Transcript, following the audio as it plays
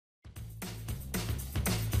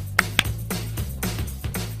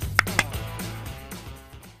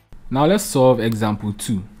Now let's solve example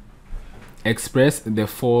 2. Express the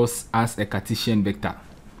force as a Cartesian vector.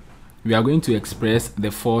 We are going to express the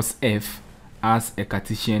force F as a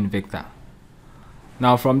Cartesian vector.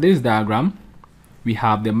 Now from this diagram, we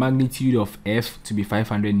have the magnitude of F to be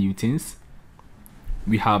 500 newtons.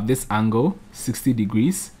 We have this angle 60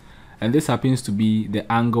 degrees, and this happens to be the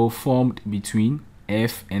angle formed between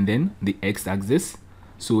F and then the x-axis.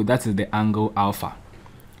 So that is the angle alpha.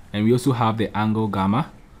 And we also have the angle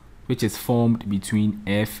gamma, which is formed between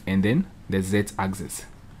F and then the z-axis.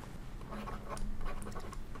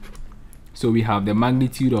 So we have the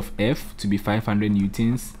magnitude of F to be 500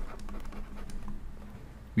 newtons.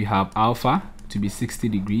 We have alpha to be 60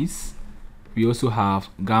 degrees. We also have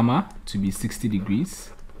gamma to be 60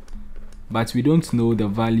 degrees. But we don't know the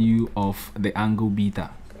value of the angle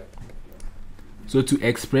beta. So to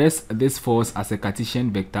express this force as a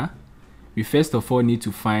Cartesian vector, we first of all need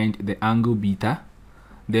to find the angle beta.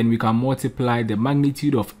 Then we can multiply the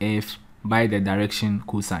magnitude of F by the direction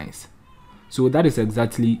cosines. So that is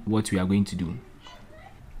exactly what we are going to do.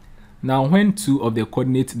 Now when two of the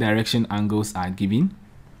coordinate direction angles are given,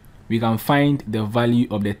 we can find the value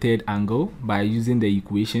of the third angle by using the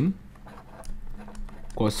equation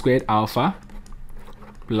cos squared alpha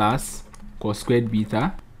plus cos squared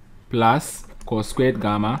beta plus cos squared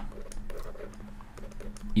gamma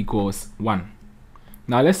equals 1.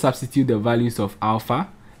 Now let's substitute the values of alpha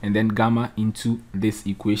and then gamma into this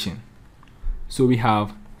equation. So we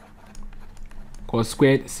have cos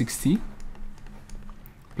squared 60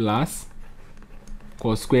 plus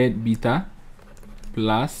cos squared beta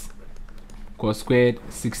plus cos squared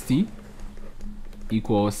 60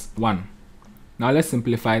 equals 1. Now let's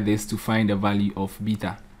simplify this to find the value of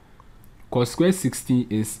beta. Cos squared 60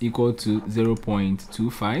 is equal to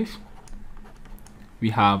 0.25. We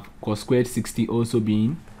have cos squared 60 also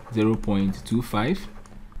being 0.25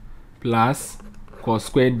 plus cos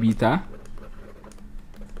squared beta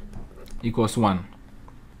equals 1.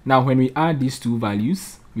 Now when we add these two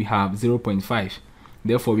values, we have 0.5.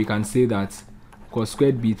 Therefore we can say that cos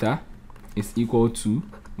squared beta is equal to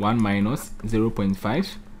 1 minus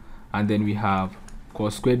 0.5, and then we have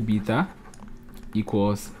cos squared beta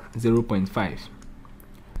equals 0.5.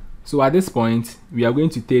 So at this point, we are going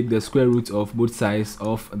to take the square root of both sides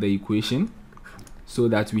of the equation, so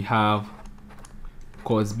that we have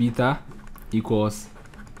cos beta equals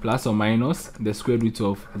plus or minus the square root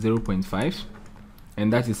of 0.5,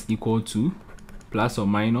 and that is equal to plus or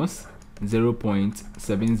minus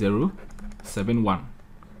 0.7071.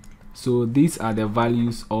 So these are the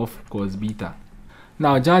values of cos beta.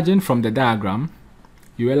 Now judging from the diagram,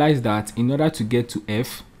 you realize that in order to get to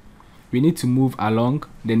F, we need to move along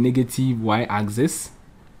the negative y-axis,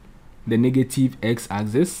 the negative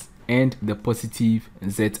x-axis, and the positive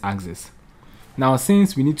z-axis. Now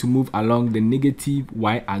since we need to move along the negative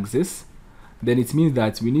y-axis, then it means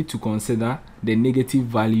that we need to consider the negative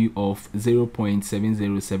value of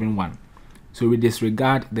 0.7071. So we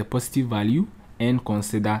disregard the positive value and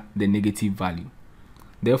consider the negative value.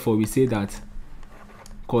 Therefore we say that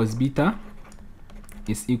cos beta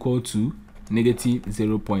is equal to negative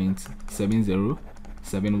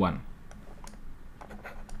 0.7071.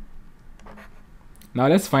 Now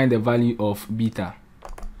let's find the value of beta.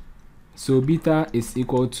 So beta is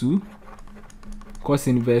equal to cos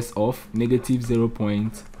inverse of negative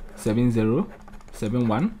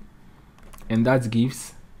 0.7071, and that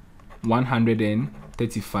gives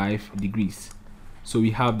 135 degrees. So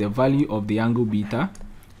we have the value of the angle beta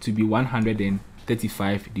to be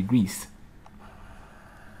 135 degrees.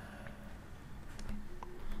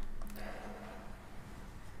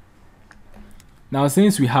 Now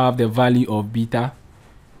since we have the value of beta,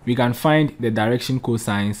 we can find the direction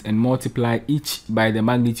cosines and multiply each by the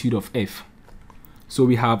magnitude of F. So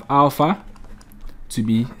we have alpha to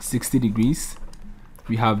be 60 degrees,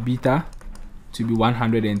 we have beta to be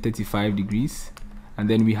 135 degrees, and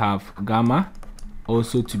then we have gamma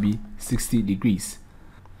also to be 60 degrees.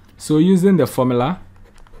 So using the formula,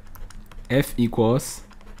 F equals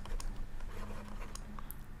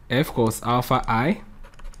F cos alpha I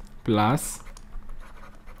plus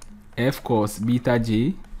F cos beta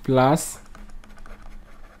j plus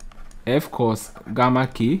F cos gamma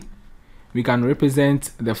k, we can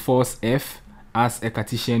represent the force F as a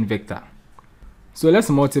Cartesian vector. So let's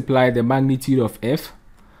multiply the magnitude of F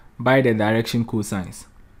by the direction cosines.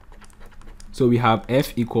 So we have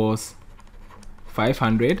F equals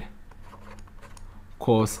 500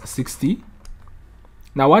 cos 60.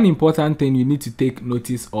 Now one important thing you need to take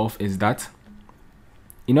notice of is that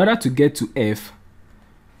in order to get to F,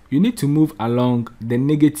 you need to move along the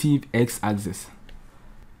negative x-axis.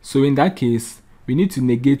 So in that case, we need to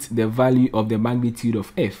negate the value of the magnitude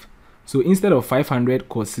of F. So instead of 500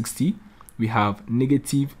 cos 60, we have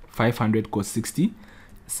negative 500 cos 60,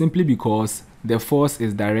 simply because the force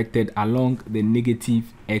is directed along the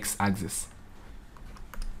negative x-axis.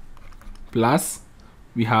 Plus,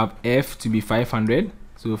 we have F to be 500,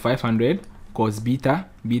 so 500 cos beta,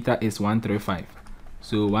 beta is 135,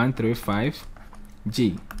 so 135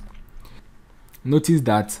 J. Notice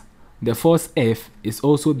that the force F is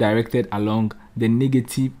also directed along the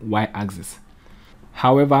negative y-axis.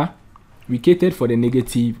 However, we catered for the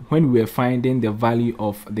negative when we were finding the value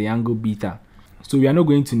of the angle beta. So we are not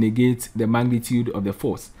going to negate the magnitude of the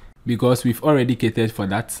force because we've already catered for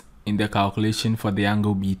that in the calculation for the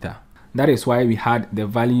angle beta. That is why we had the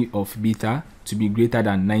value of beta to be greater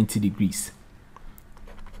than 90 degrees.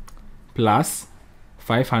 Plus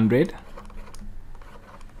 500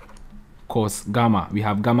 cos gamma. We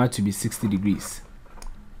have gamma to be 60 degrees.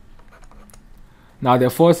 Now the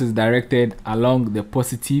force is directed along the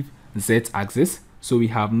positive z-axis, so we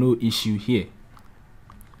have no issue here.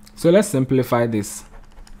 So let's simplify this.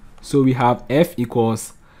 So we have F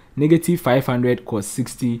equals negative 500 cos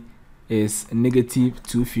 60 is negative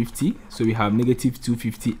 250. So we have negative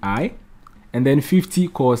 250i. And then 50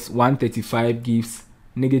 cos 135 gives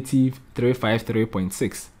negative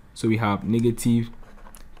 353.6. So we have negative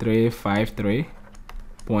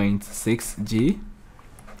 353.6J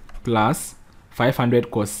plus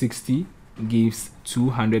 500 cos 60 gives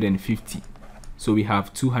 250. So we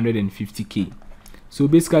have 250K. So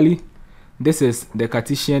basically, this is the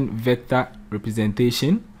Cartesian vector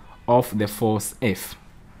representation of the force F.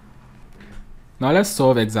 Now let's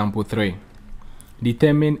solve example 3.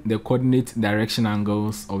 Determine the coordinate direction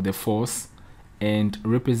angles of the force and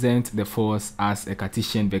represent the force as a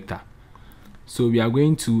Cartesian vector. So we are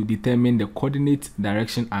going to determine the coordinate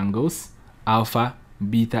direction angles alpha,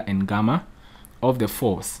 beta, and gamma of the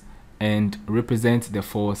force and represent the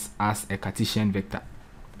force as a Cartesian vector.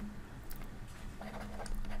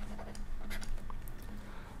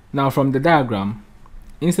 Now from the diagram,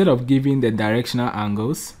 instead of giving the directional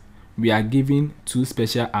angles, we are given two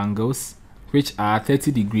special angles which are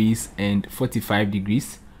 30 degrees and 45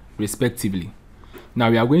 degrees respectively. Now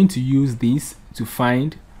we are going to use these to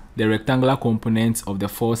find the rectangular components of the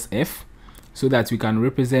force F so that we can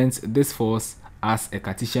represent this force as a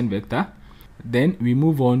Cartesian vector. Then we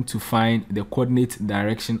move on to find the coordinate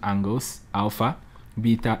direction angles alpha,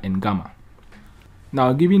 beta, and gamma.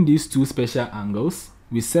 Now given these two special angles,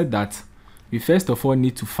 we said that we first of all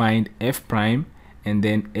need to find F prime and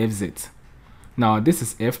then Fz. Now this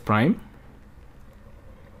is F prime,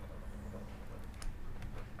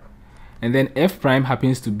 and then F prime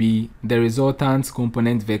happens to be the resultant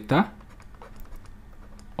component vector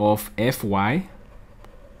of Fy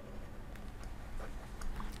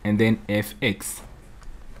and then Fx.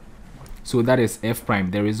 So that is F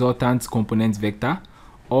prime, the resultant component vector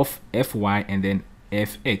of Fy and then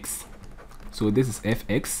Fx. So this is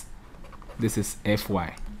Fx, this is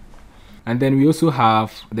Fy. And then we also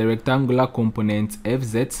have the rectangular component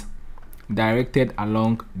Fz directed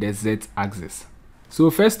along the z-axis.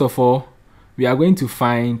 So first of all, we are going to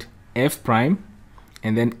find F prime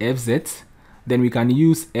and then Fz. Then we can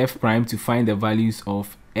use F prime to find the values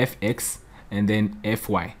of Fx and then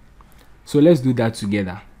Fy. So let's do that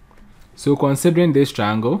together. So considering this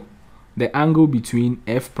triangle, the angle between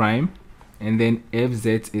F prime and then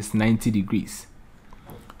Fz is 90 degrees.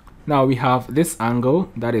 Now we have this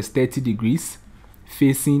angle that is 30 degrees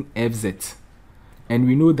facing Fz. And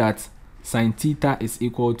we know that sine theta is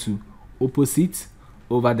equal to opposite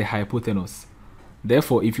over the hypotenuse.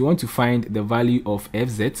 Therefore, if you want to find the value of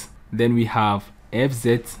Fz, then we have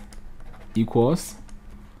Fz equals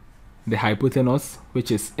the hypotenuse,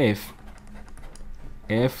 which is F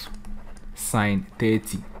sine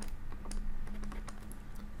 30.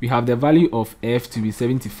 We have the value of F to be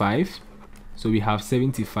 75, so we have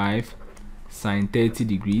 75 sine 30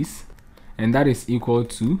 degrees, and that is equal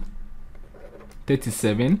to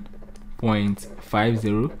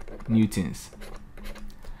 37.50 newtons.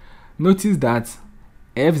 Notice that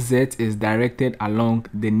Fz is directed along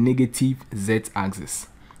the negative z-axis.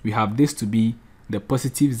 We have this to be the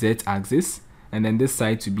positive z-axis, and then this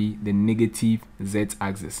side to be the negative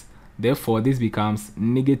z-axis. Therefore, this becomes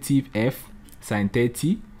negative F sine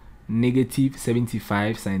 30, negative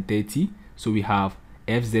 75 sine 30. So we have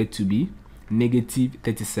Fz to be negative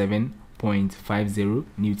 37.50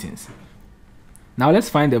 newtons. Now let's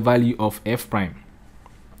find the value of F prime.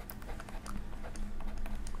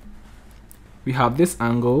 We have this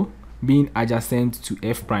angle being adjacent to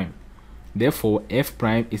F prime. Therefore, F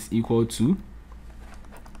prime is equal to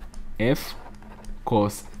F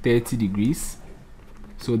cos 30 degrees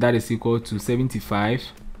So that is equal to 75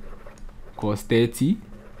 cos 30.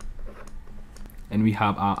 And we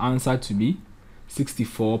have our answer to be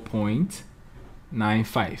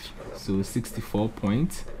 64.95. So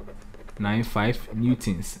 64.95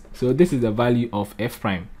 newtons. So this is the value of f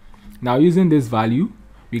prime. Now using this value,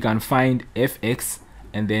 we can find fx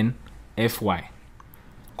and then fy.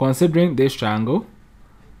 Considering this triangle,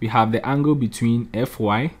 we have the angle between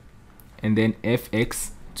fy and then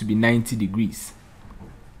fx to be 90 degrees.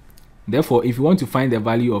 Therefore, if you want to find the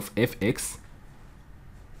value of fx,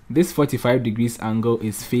 this 45 degrees angle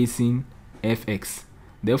is facing fx.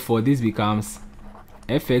 Therefore, this becomes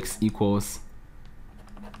fx equals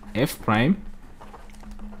f prime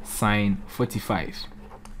sine 45.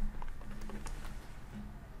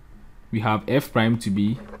 We have f prime to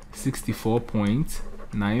be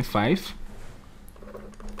 64.95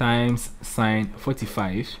 times sine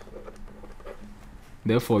 45.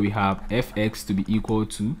 Therefore, we have fx to be equal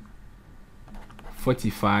to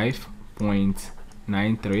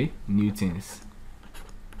 45.93 newtons.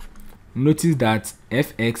 Notice that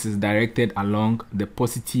fx is directed along the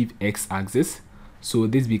positive x-axis, so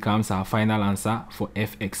this becomes our final answer for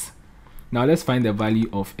fx. Now let's find the value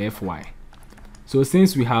of fy. So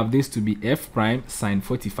since we have this to be f prime sine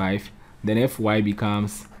 45, then fy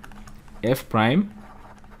becomes f prime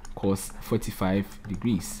cos 45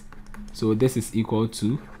 degrees. So this is equal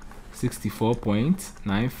to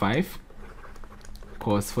 64.95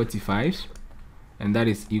 cos 45, and that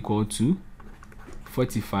is equal to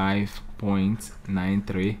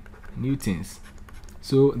 45.93 newtons.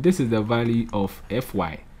 So this is the value of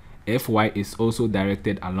fy. Fy is also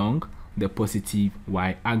directed along the positive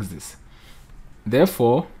y-axis.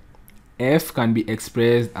 Therefore, f can be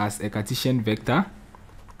expressed as a Cartesian vector,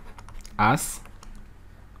 as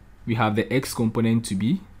we have the x component to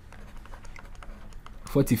be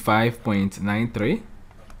 45.93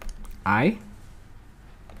 I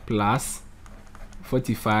plus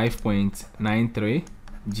 45.93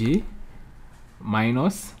 j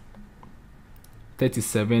minus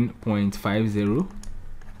 37.50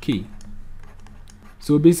 k.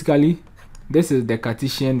 So basically, this is the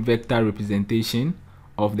Cartesian vector representation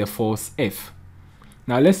of the force F.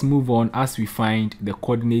 Now let's move on as we find the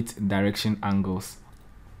coordinate direction angles.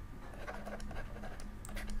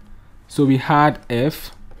 So we had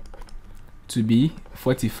F to be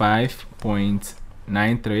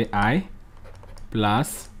 45.93 I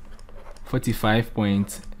plus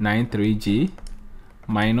 45.93 j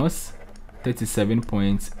minus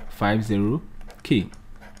 37.50 k.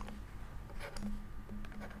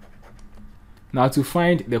 Now to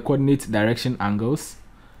find the coordinate direction angles,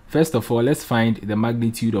 first of all, let's find the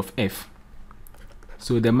magnitude of F.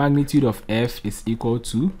 So the magnitude of F is equal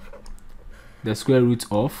to the square root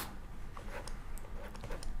of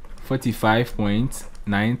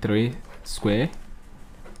 45.93 square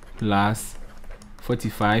plus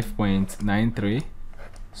 45.93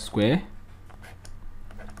 square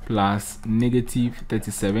plus negative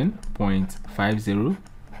 37.50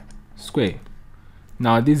 square.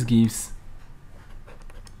 Now this gives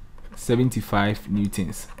 75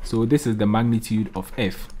 newtons. So this is the magnitude of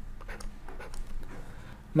F.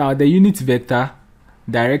 Now the unit vector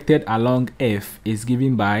directed along F is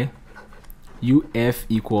given by UF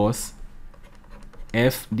equals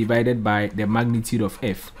F divided by the magnitude of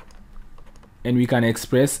F. And we can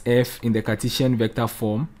express F in the Cartesian vector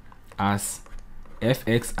form as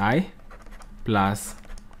Fxi plus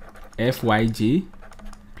Fyj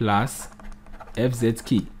plus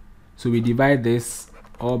Fzk. So we divide this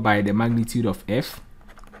all by the magnitude of F,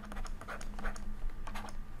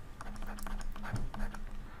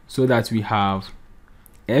 so that we have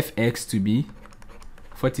Fx to be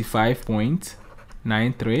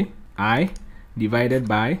 45.93 I divided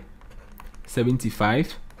by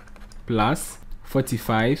 75 plus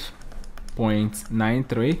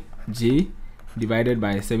 45.93 j divided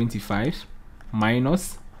by 75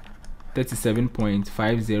 minus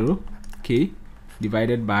 37.50 k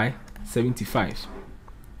divided by 75.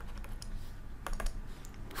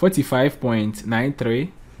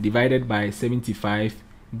 45.93 divided by 75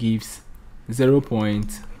 gives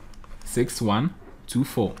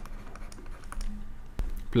 0.6124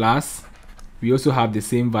 plus we also have the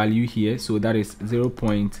same value here, so that is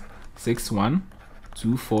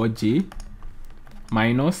 0.6124j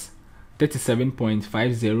minus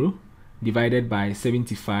 37.50 divided by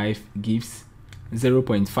 75 gives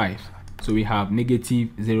 0.5, so we have negative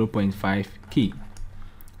 0.5k.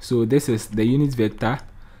 So this is the unit vector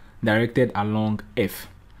directed along F.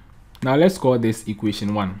 Now let's call this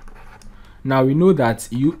equation 1. Now we know that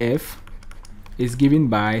UF is given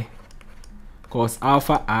by cos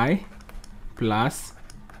alpha I plus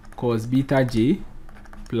cos beta j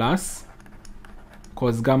plus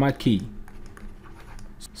cos gamma k.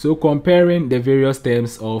 So comparing the various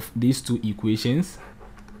terms of these two equations,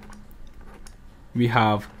 we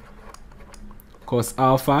have cos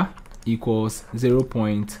alpha equals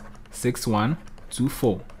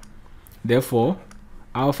 0.6124. Therefore,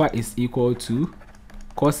 alpha is equal to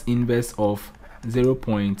cos inverse of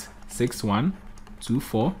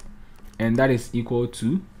 0.6124, and that is equal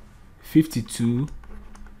to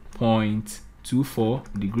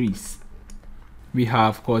 52.24 degrees. We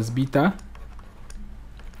have cos beta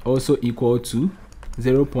also equal to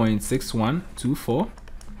 0.6124.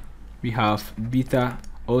 We have beta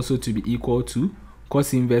also to be equal to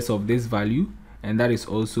cos inverse of this value, and that is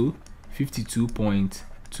also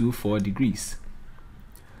 52.24 degrees.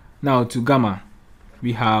 Now to gamma,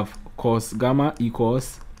 we have cos gamma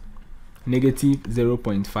equals negative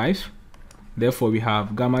 0.5. Therefore, we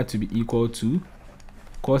have gamma to be equal to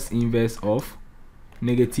cos inverse of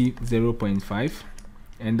negative 0.5,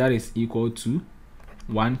 and that is equal to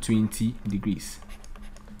 120 degrees.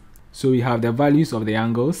 So we have the values of the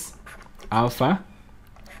angles alpha,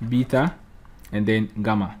 beta, and then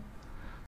gamma.